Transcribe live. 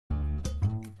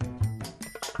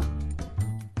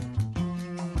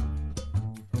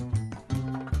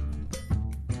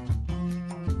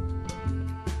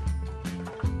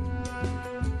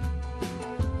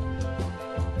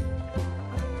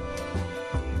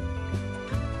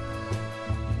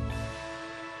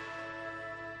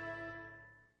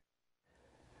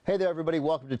Hey there, everybody.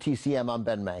 Welcome to TCM. I'm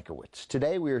Ben Mankiewicz.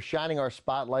 Today, we are shining our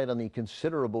spotlight on the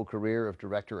considerable career of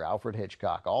director Alfred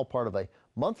Hitchcock, all part of a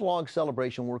month-long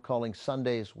celebration we're calling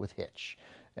Sundays with Hitch.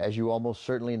 As you almost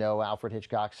certainly know, Alfred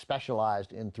Hitchcock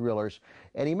specialized in thrillers,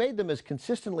 and he made them as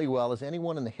consistently well as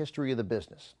anyone in the history of the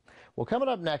business. Well, coming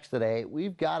up next today,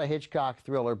 we've got a Hitchcock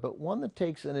thriller, but one that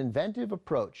takes an inventive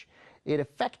approach. It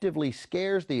effectively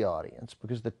scares the audience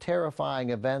because the terrifying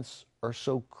events are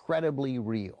so credibly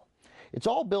real. It's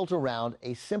all built around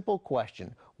a simple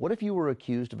question. What if you were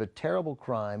accused of a terrible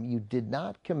crime you did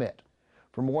not commit?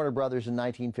 From Warner Brothers in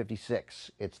 1956,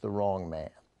 it's The Wrong Man.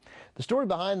 The story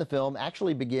behind the film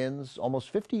actually begins almost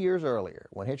 50 years earlier,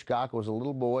 when Hitchcock was a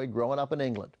little boy growing up in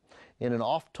England. In an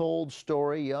oft-told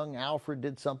story, young Alfred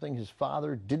did something his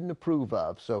father didn't approve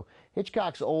of, so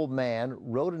Hitchcock's old man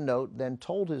wrote a note, then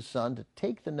told his son to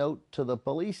take the note to the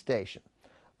police station.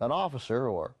 An officer,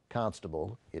 or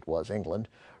constable, it was England,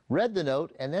 read the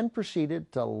note and then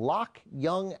proceeded to lock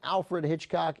young Alfred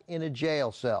Hitchcock in a jail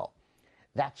cell.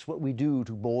 "That's what we do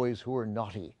to boys who are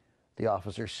naughty," the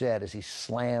officer said as he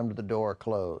slammed the door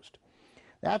closed.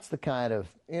 That's the kind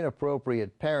of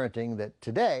inappropriate parenting that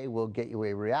today will get you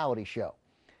a reality show.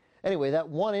 Anyway, that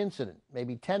one incident,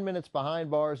 maybe 10 minutes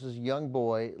behind bars as a young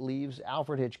boy, leaves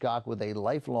Alfred Hitchcock with a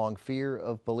lifelong fear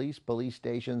of police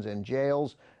stations, and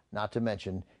jails, not to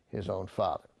mention his own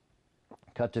father.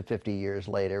 Cut to 50 years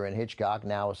later, and Hitchcock,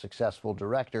 now a successful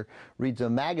director, reads a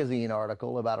magazine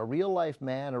article about a real-life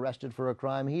man arrested for a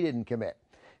crime he didn't commit.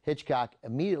 Hitchcock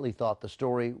immediately thought the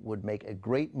story would make a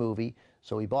great movie,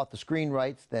 so he bought the screen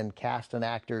rights, then cast an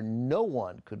actor no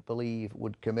one could believe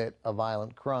would commit a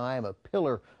violent crime, a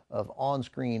pillar of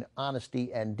on-screen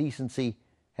honesty and decency,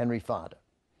 Henry Fonda.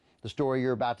 The story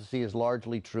you're about to see is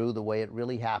largely true, the way it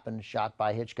really happened, shot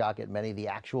by Hitchcock at many of the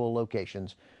actual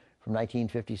locations. From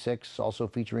 1956, also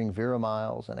featuring Vera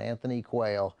Miles and Anthony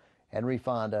Quayle, Henry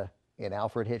Fonda in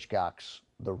Alfred Hitchcock's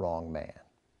The Wrong Man.